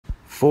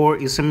4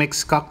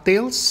 Isomix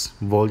Cocktails,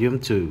 Volume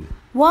 2.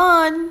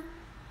 1.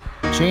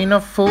 Chain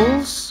of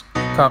Fools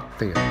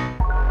Cocktail.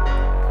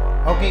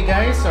 Okay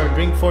guys, our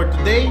drink for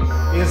today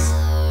is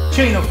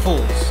Chain of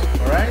Fools.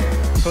 Alright,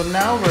 so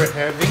now we're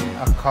having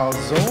a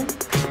calzone.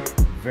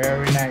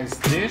 Very nice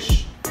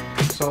dish.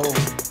 So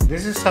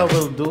this is how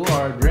we'll do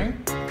our drink.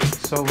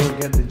 So we'll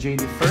get the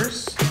JD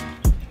first.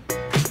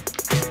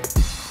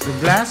 The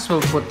glass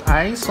will put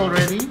ice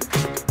already.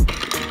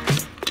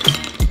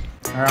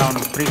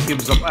 Around 3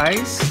 cubes of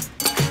ice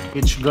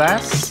each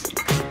glass.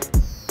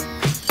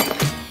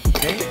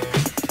 Okay,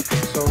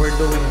 so we're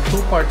doing 2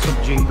 parts of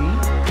JD.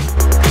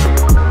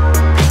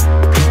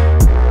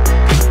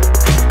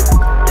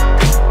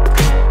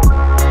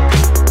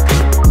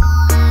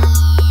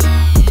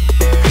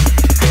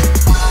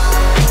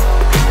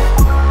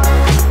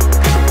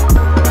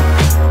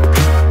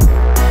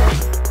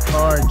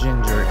 Our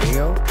ginger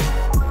ale.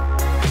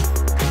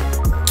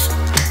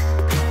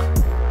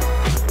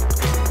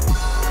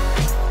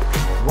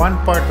 One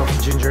part of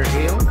ginger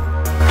ale.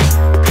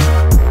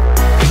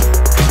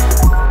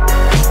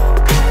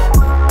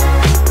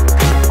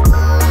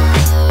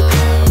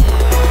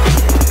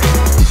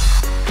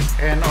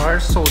 And our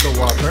soda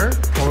water,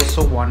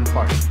 also 1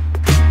 part.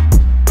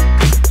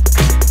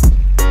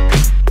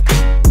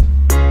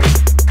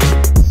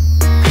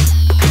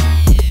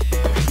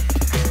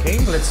 Okay,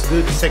 let's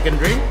do the second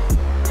drink.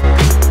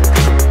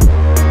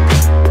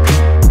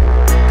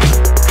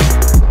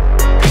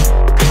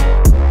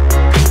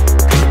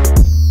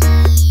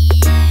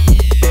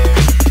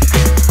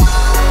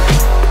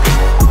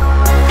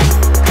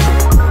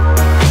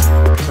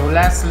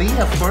 Lastly,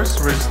 of course,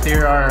 we'll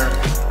stir our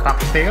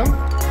cocktail,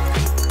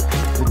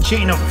 the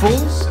Chain of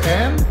Fools,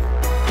 and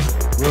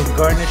we'll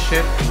garnish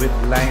it with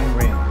lime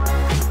rim.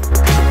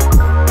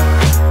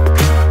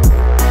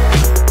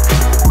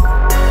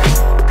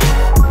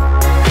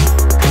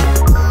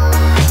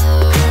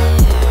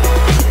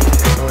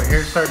 So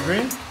here's our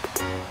drink.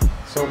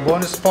 So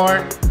bonus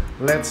part,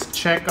 let's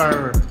check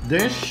our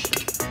dish,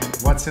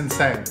 what's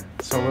inside.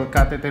 So we'll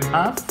cut it in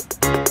half.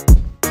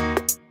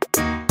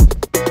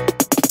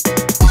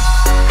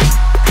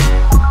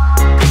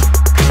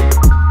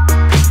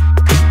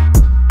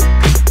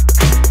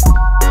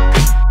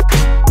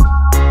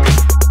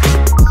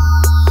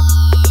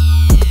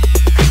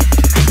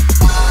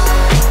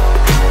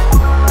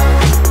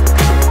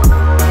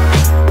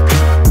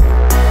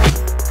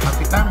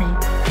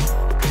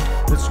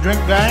 Let's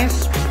drink,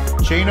 guys.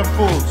 Chain of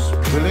Fools.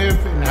 We live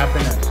in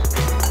happiness.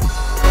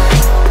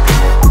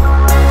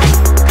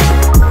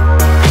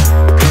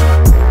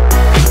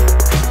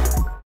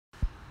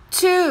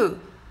 Two.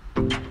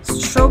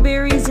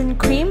 Strawberries and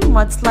cream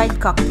mudslide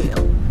cocktail.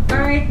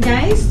 Alright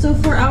guys, so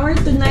for our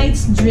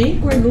tonight's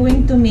drink, we're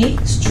going to make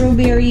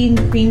strawberry and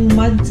cream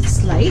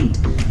mudslide.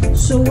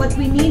 So what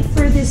we need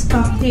for this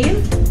cocktail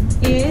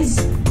is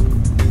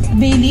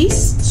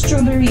Bailey's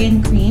strawberry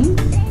and cream,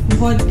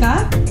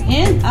 vodka,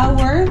 and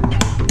our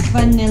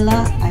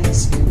vanilla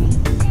ice cream.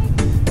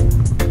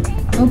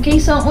 Okay,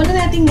 so ang una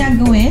natin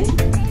gagawin,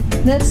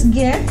 let's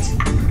get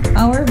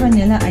our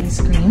vanilla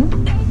ice cream.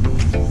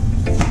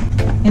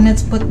 And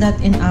let's put that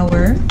in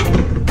our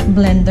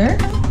blender.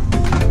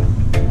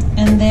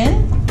 And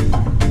then,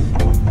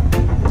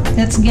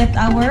 let's get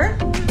our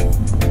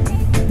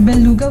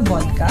Beluga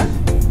vodka.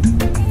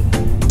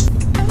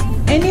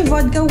 Any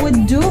vodka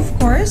would do, of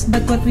course,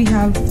 but what we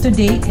have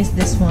today is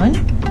this one.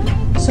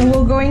 So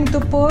we're going to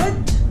put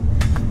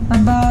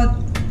about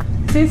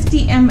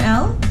 50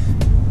 ml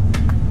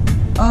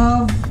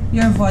of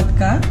your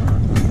vodka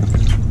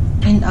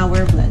in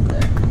our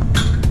blender.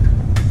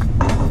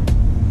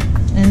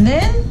 And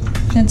then,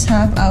 let's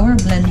have our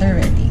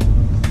blender ready.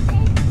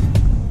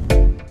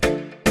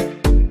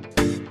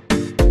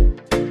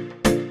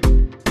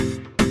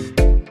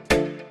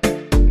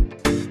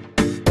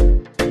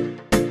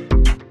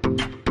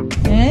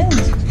 And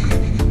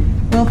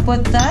we'll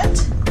put that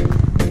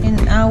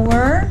in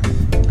our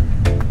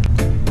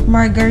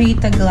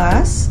margarita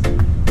glass.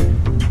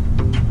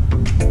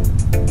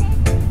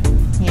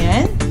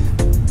 Yan.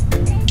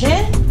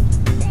 Then,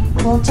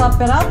 we'll top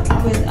it up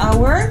with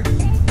our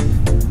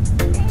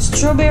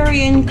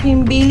strawberry and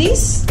cream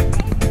Baileys.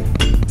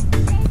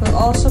 We'll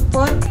also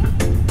put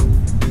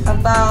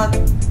about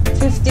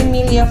 50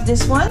 ml of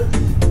this one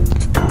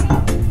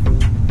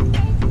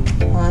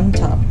on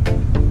top.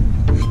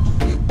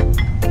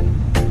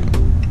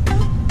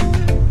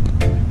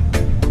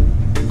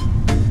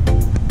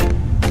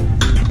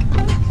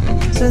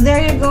 So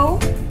there you go.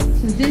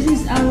 So this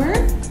is our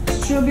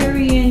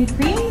strawberry and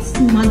cream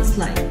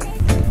mudslide.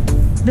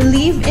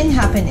 Believe in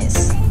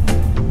happiness.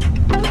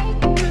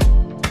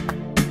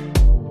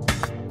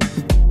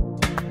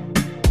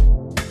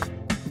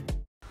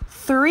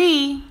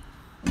 3.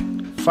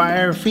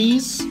 Fire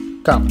Feast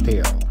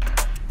Cocktail.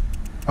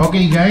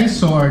 Okay guys,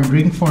 so our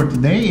drink for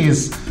today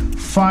is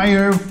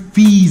Fire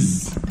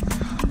Feast.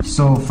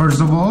 So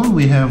first of all,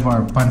 we have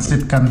our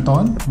pancit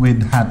canton with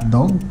hot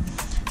dog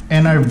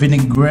and our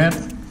vinaigrette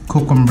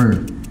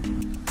cucumber.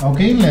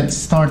 Okay, let's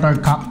start our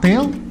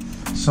cocktail.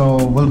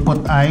 So we'll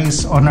put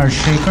ice on our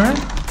shaker.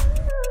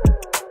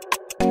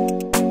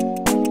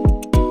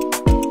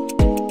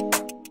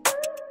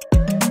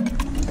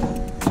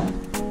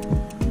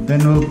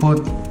 Then we'll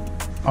put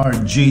our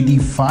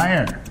JD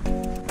Fire.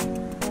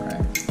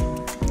 Right.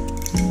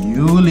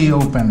 Newly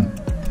open.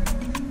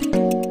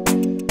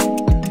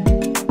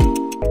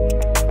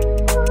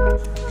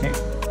 Okay.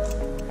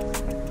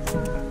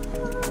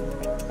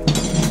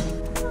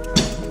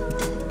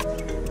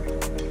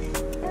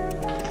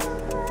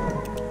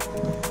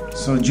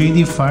 So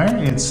JD Fire,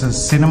 it's a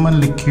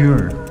cinnamon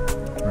liqueur,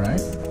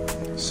 right?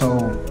 So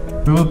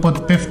we will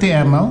put 50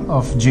 ml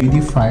of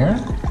JD Fire.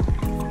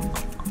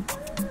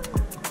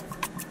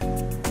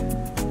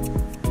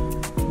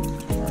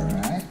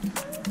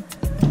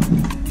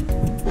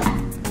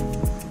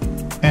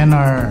 And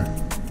our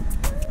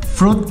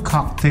fruit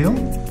cocktail,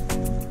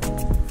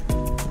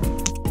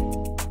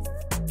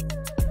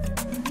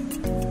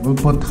 we'll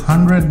put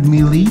 100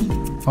 ml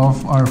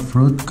of our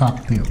fruit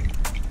cocktail.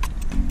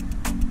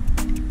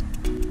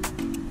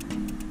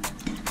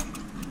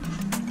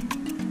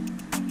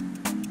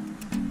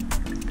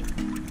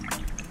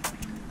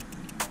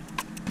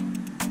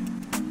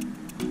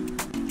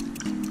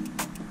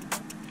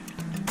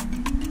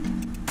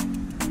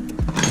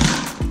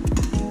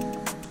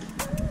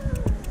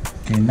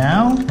 Okay,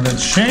 now let's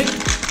shake.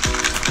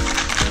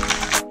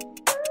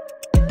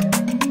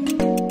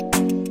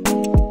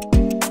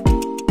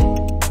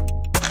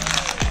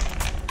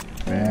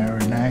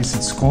 Very nice,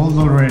 it's cold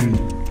already.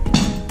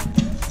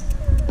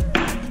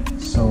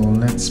 So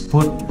let's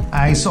put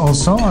ice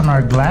also on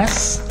our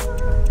glass.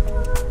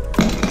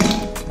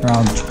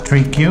 Around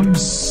 3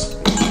 cubes.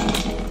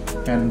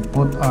 And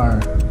put our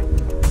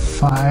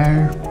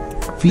Fire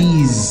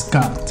Fizz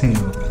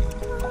cocktail.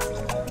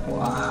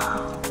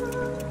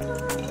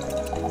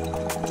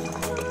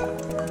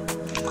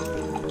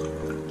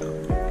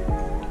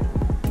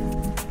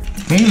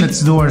 Okay,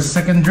 let's do our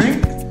second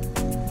drink.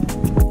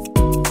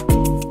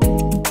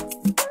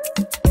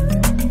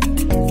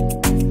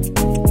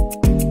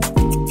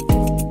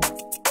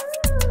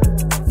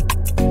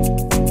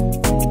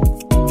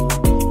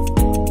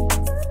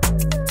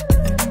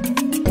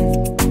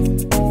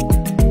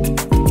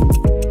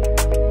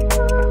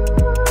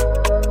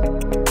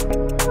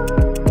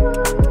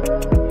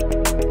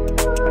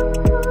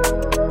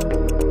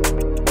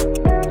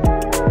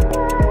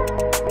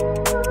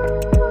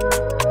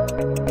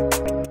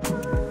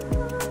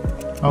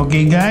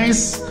 Okay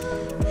guys,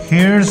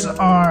 here's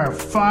our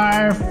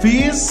Fire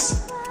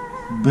Fizz.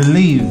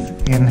 Believe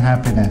in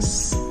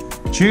happiness.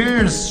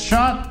 Cheers,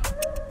 shot.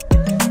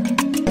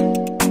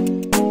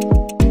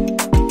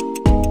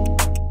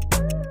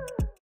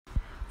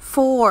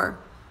 Four.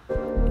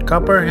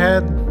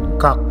 Copperhead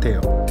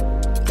cocktail.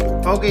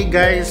 Okay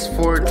guys,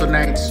 for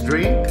tonight's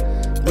drink,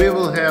 we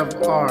will have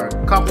our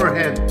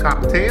Copperhead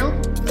cocktail.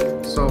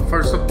 So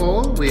first of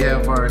all, we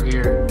have our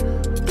here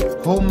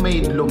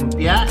homemade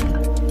lumpia.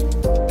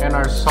 And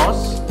our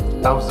sauce,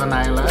 Thousand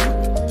Island.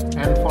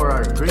 And for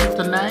our drink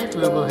tonight,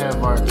 we will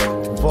have our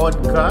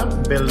vodka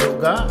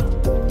beluga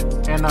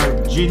and our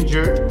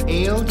ginger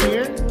ale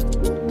here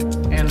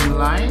and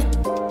lime.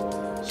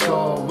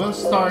 So we'll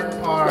start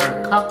our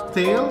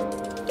cocktail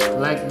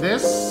like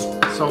this.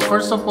 So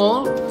first of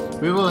all,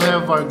 we will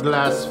have our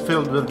glass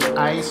filled with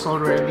ice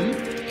already.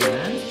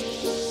 Ayan.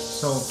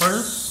 So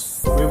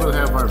first, we will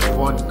have our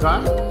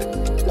vodka.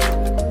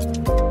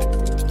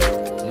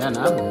 Yan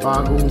ha,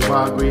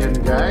 bagong-bago yan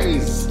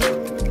guys.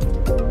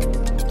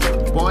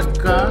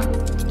 Vodka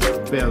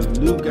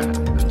beluga.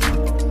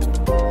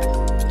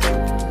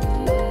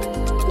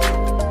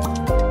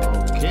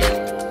 Okay.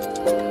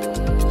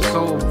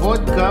 So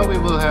vodka, we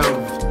will have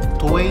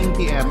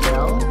 20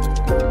 ml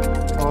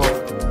of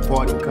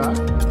vodka.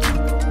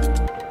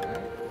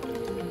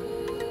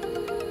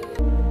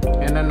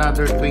 And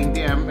another 20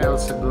 ml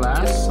sa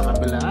glass sa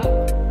kabila.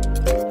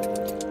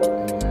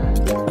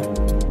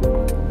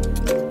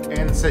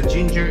 Sa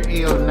ginger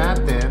ale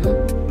natin,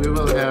 we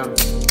will have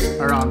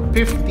around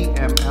 50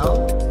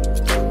 ml.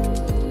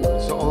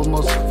 So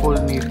almost full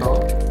nito.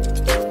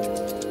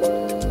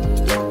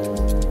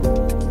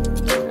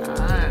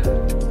 Yan.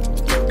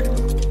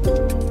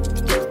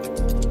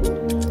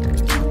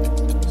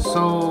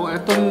 So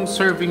itong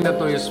serving na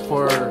to is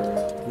for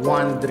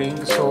one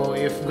drink. So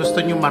if gusto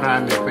nyo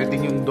marami, pwede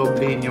nyo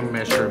doblehin yung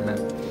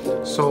measurement.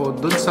 So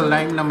dun sa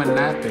lime naman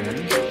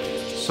natin,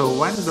 so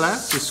one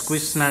glass,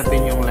 squeeze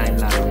natin yung lime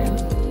natin.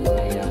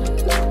 Ayan.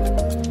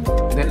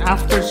 Then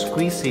after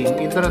squeezing,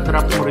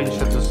 i-drop mo rin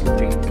siya to sa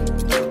drink.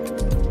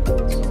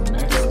 So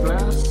next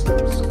glass,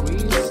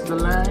 squeeze the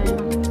lime.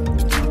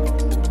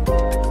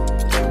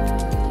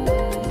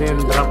 Then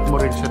drop mo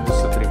rin siya to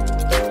sa drink.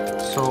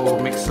 So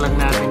mix lang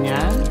natin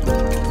yan.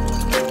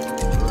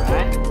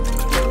 Alright.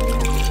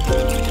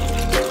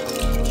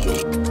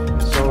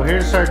 So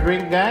here's our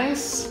drink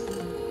guys.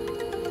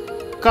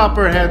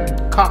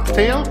 Copperhead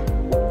cocktail.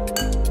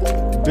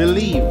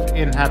 Believe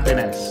in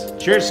happiness.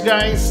 Cheers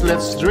guys,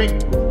 let's drink.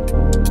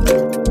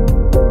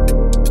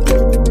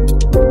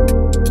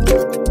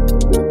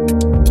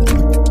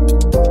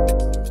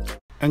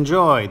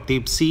 Enjoy,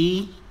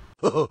 Tipsy!